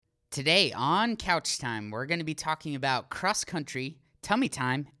Today on Couch Time, we're going to be talking about cross country, tummy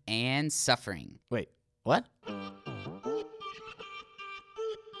time, and suffering. Wait, what?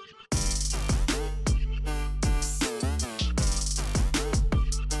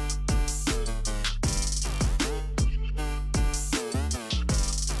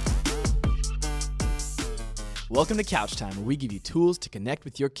 Welcome to Couch Time, where we give you tools to connect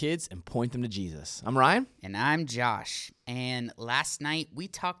with your kids and point them to Jesus. I'm Ryan. And I'm Josh. And last night we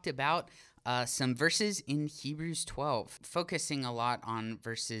talked about some verses in Hebrews 12, focusing a lot on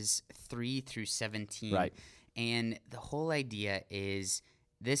verses 3 through 17. Right. And the whole idea is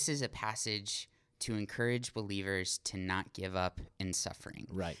this is a passage to encourage believers to not give up in suffering.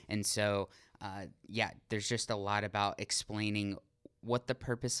 Right. And so, there's just a lot about explaining what the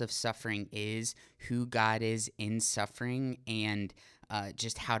purpose of suffering is, who God is in suffering, and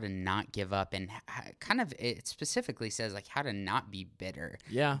just how to not give up, and it specifically says like how to not be bitter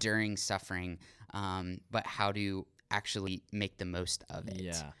during suffering, but how to actually make the most of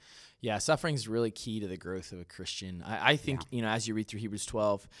it. Yeah, suffering is really key to the growth of a Christian. I think, as you read through Hebrews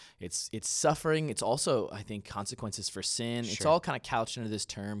 12, it's suffering. It's also, I think, consequences for sin. Sure. It's all kind of couched under this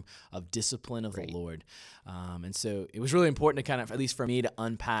term of discipline of the Lord. And so it was really important to kind of, at least for me, to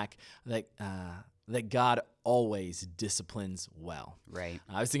unpack that God always disciplines well. Right.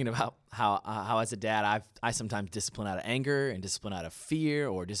 I was thinking about how as a dad, I sometimes discipline out of anger and discipline out of fear,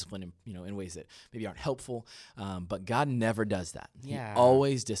 or discipline in ways that maybe aren't helpful. But God never does that. Yeah. He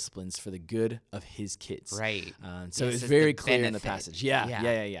always disciplines for the good of His kids. Right. So Yes, it's it's very the clear in the benefit. passage.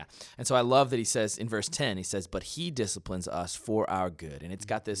 Yeah. And so I love that he says in verse 10, he says, "But He disciplines us for our good," and it's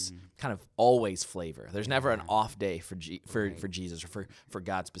got this kind of always flavor. There's never an off day for Jesus, or for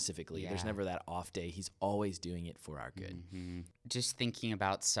God specifically. There's never that off day. He's always doing it for our good. Mm-hmm. Just thinking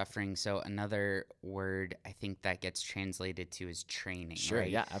about suffering, so another word I think that gets translated to is training. Sure, right?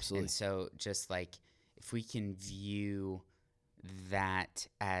 yeah, absolutely. And so just like if we can view that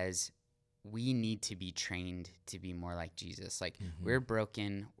as we need to be trained to be more like Jesus. Like we're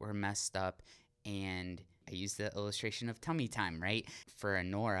broken, we're messed up, and I use the illustration of tummy time, right? For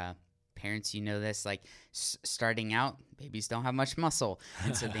Anora, parents, you know this, like starting out, babies don't have much muscle,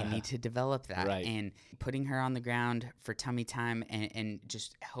 and so they need to develop that. Right. And putting her on the ground for tummy time and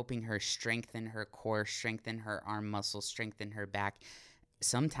just helping her strengthen her core, strengthen her arm muscles, strengthen her back.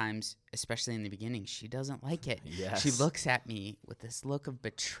 Sometimes, especially in the beginning, she doesn't like it. Yes. She looks at me with this look of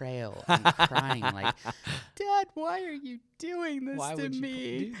betrayal and crying like, "Dad, why are you doing this Why to would you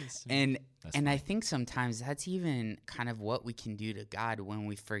me?" do this to me? And I think sometimes that's even kind of what we can do to God when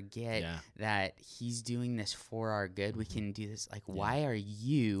we forget that He's doing this for our good. We can do this like, why are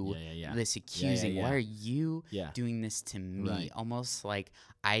you this accusing? Why are you doing this to me? Right. Almost like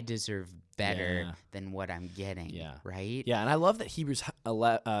I deserve better than what I'm getting, right? Yeah, and I love that Hebrews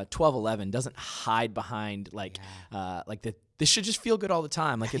 12:11 doesn't hide behind this should just feel good all the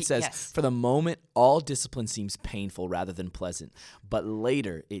time. Like it says, "For the moment, all discipline seems painful rather than pleasant, but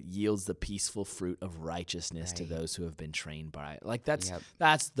later it yields the peaceful fruit of righteousness to those who have been trained by it." Like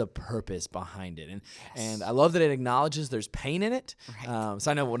that's the purpose behind it, and I love that it acknowledges there's pain in it. Right. So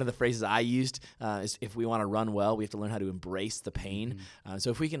I know one of the phrases I used is, if we want to run well, we have to learn how to embrace the pain.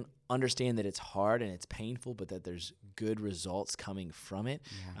 So if we can understand that it's hard and it's painful, but that there's good results coming from it,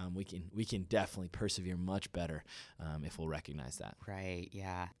 we can definitely persevere much better if we'll recognize that. Right,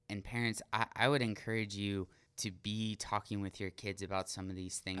 yeah. And parents, I would encourage you to be talking with your kids about some of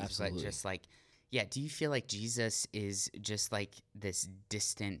these things. Absolutely. But just like, do you feel like Jesus is just like this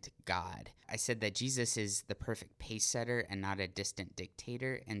distant God? I said that Jesus is the perfect pace setter and not a distant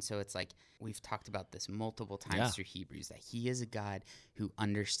dictator. And so it's like we've talked about this multiple times through Hebrews, that He is a God who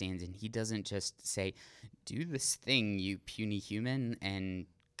understands, and He doesn't just say, "Do this thing, you puny human," and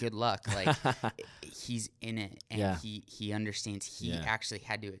good luck. Like He's in it, and he understands. He actually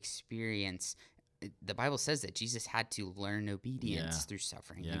had to experience. The Bible says that Jesus had to learn obedience through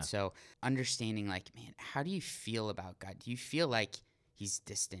suffering. And so understanding, like, man, how do you feel about God? Do you feel like He's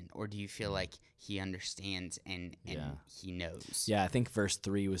distant, or do you feel like He understands and He knows? Yeah, I think verse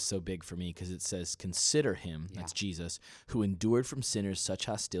 3 was so big for me because it says, "Consider Him," that's Jesus, "who endured from sinners such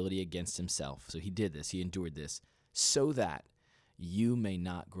hostility against Himself." So He did this. He endured this so that you may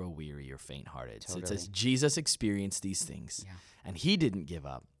not grow weary or faint-hearted. Totally. So it says Jesus experienced these things, and He didn't give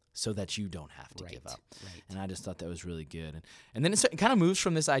up, so that you don't have to give up. Right. And I just thought that was really good. And then it kind of moves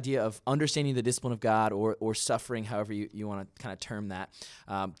from this idea of understanding the discipline of God, or suffering, however you want to kind of term that,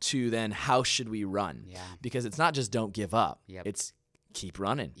 to then how should we run? Yeah. Because it's not just don't give up. Yep. It's keep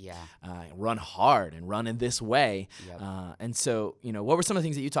running. Yeah. Run hard and run in this way. Yep. And so, what were some of the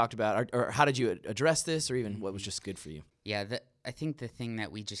things that you talked about, or how did you address this, or even what was just good for you? Yeah, I think the thing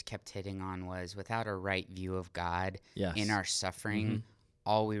that we just kept hitting on was without a right view of God Yes. in our suffering,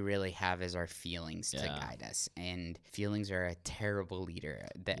 all we really have is our feelings to guide us. And feelings are a terrible leader.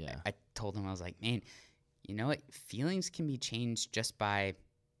 I told him, I was like, man, you know what? Feelings can be changed just by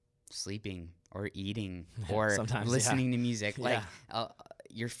sleeping or eating or listening to music. Like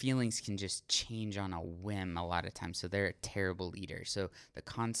your feelings can just change on a whim a lot of times. So they're a terrible leader. So the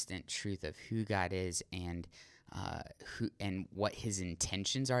constant truth of who God is and who and what his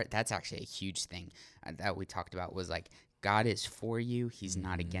intentions are, that's actually a huge thing that we talked about, was like, God is for you, he's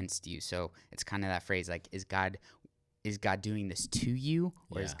not against you. So it's kind of that phrase, like, is God doing this to you,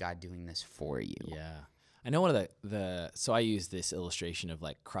 or is God doing this for you? Yeah. I know one of so I use this illustration of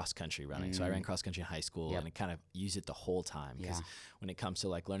like cross country running. So I ran cross country in high school and I kind of use it the whole time, because when it comes to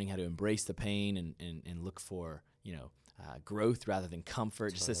like learning how to embrace the pain and look for, growth rather than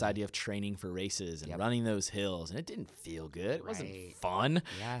comfort, just this idea of training for races and running those hills. And it didn't feel good. It wasn't fun,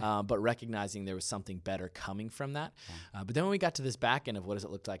 but recognizing there was something better coming from that. But then when we got to this back end of what does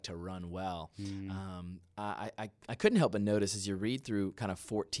it look like to run well, I couldn't help but notice as you read through kind of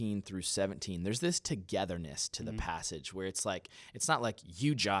 14 through 17, there's this togetherness to the passage where it's like, it's not like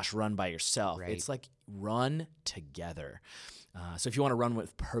you, Josh, run by yourself. Right. It's like run together. So if you want to run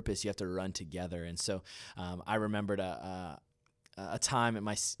with purpose, you have to run together. And so I remembered a time at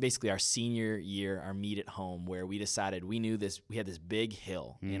basically our senior year, our meet at home, where we decided we had this big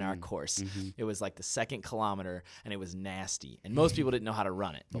hill in our course. It was like the 2nd kilometer, and it was nasty. And most people didn't know how to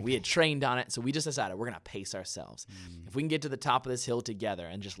run it, but we had trained on it. So we just decided we're going to pace ourselves. If we can get to the top of this hill together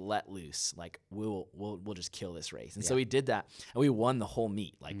and just let loose, like we'll just kill this race. And so we did that, and we won the whole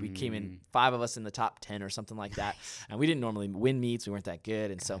meet. Like we came in 5 of us in the top 10 or something like that. And we didn't normally win meets. We weren't that good.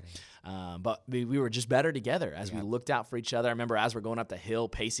 And but we were just better together as we looked out for each other. I remember as we're going up the hill,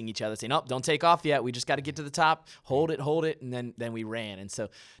 pacing each other, saying, "Oh, don't take off yet. We just got to get to the top. Hold it," and then we ran. And so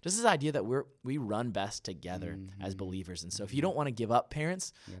just this idea that we run best together as believers. And so if you don't want to give up,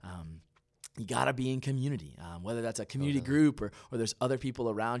 parents, you got to be in community, whether that's a community group or there's other people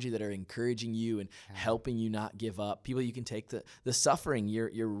around you that are encouraging you and helping you not give up. People you can take the suffering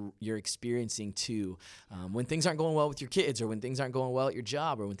you're experiencing too. When things aren't going well with your kids, or when things aren't going well at your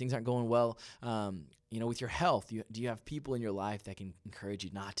job, or when things aren't going well with your health, do you have people in your life that can encourage you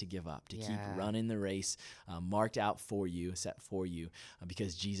not to give up, to keep running the race marked out for you, set for you,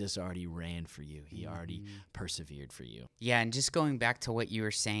 because Jesus already ran for you. He already persevered for you. Yeah, and just going back to what you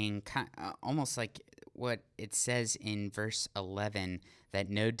were saying, almost like what it says in verse 11, that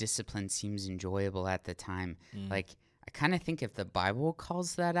no discipline seems enjoyable at the time. Like, I kind of think if the Bible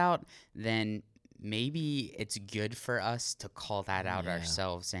calls that out, then maybe it's good for us to call that out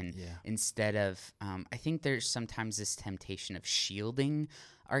ourselves. And instead of, I think there's sometimes this temptation of shielding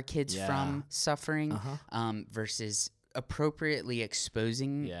our kids from suffering versus appropriately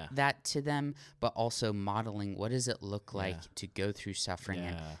exposing that to them, but also modeling what does it look like to go through suffering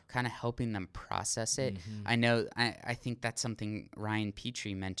and kind of helping them process it. I know, I think that's something Ryan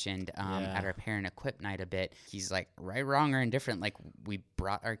Petrie mentioned at our parent equip night a bit. He's like, right, wrong, or indifferent. Like, we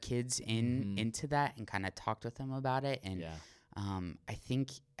brought our kids into that and kind of talked with them about it. And I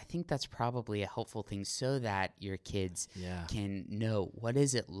think that's probably a helpful thing, so that your kids can know what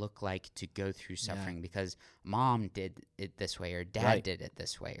does it look like to go through suffering, because mom did it this way, or dad did it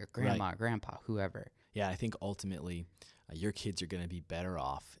this way, or grandma, grandpa, whoever. Yeah, I think ultimately your kids are going to be better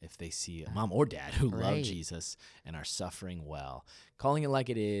off if they see a mom or dad who love Jesus and are suffering well, calling it like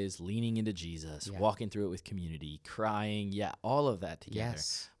it is, leaning into Jesus, walking through it with community, crying, all of that together,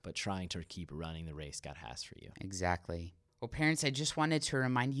 but trying to keep running the race God has for you. Exactly. Well, parents, I just wanted to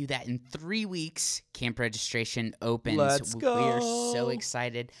remind you that in 3 weeks, camp registration opens. Let's go. We are so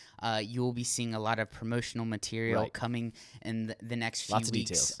excited. You will be seeing a lot of promotional material coming in the next few Lots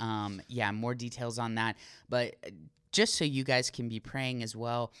weeks. Of details. More details on that. But just so you guys can be praying as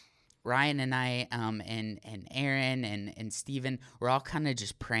well, Ryan and I and Aaron and Stephen, we're all kind of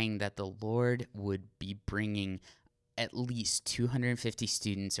just praying that the Lord would be bringing at least 250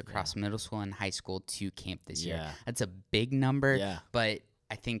 students across middle school and high school to camp this year. That's a big number, but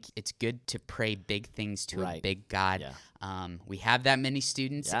I think it's good to pray big things to a big God. We have that many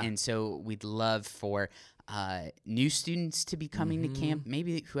students, and so we'd love for new students to be coming to camp,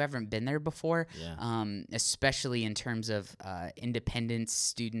 maybe who haven't been there before, especially in terms of independence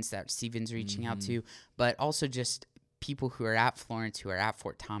students that Stephen's reaching out to, but also just people who are at Florence, who are at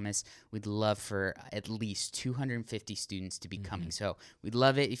Fort Thomas. We'd love for at least 250 students to be coming. So we'd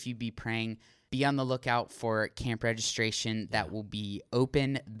love it if you'd be praying. Be on the lookout for camp registration that will be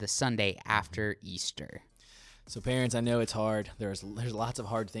open the Sunday after Easter. So parents, I know it's hard. There's lots of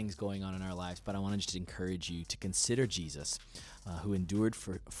hard things going on in our lives, but I want to just encourage you to consider Jesus, who endured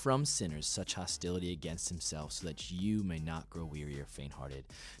from sinners such hostility against himself, so that you may not grow weary or faint-hearted.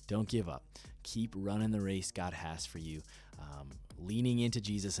 Don't give up. Keep running the race God has for you, leaning into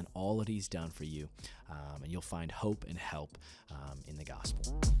Jesus and all that he's done for you, and you'll find hope and help in the gospel.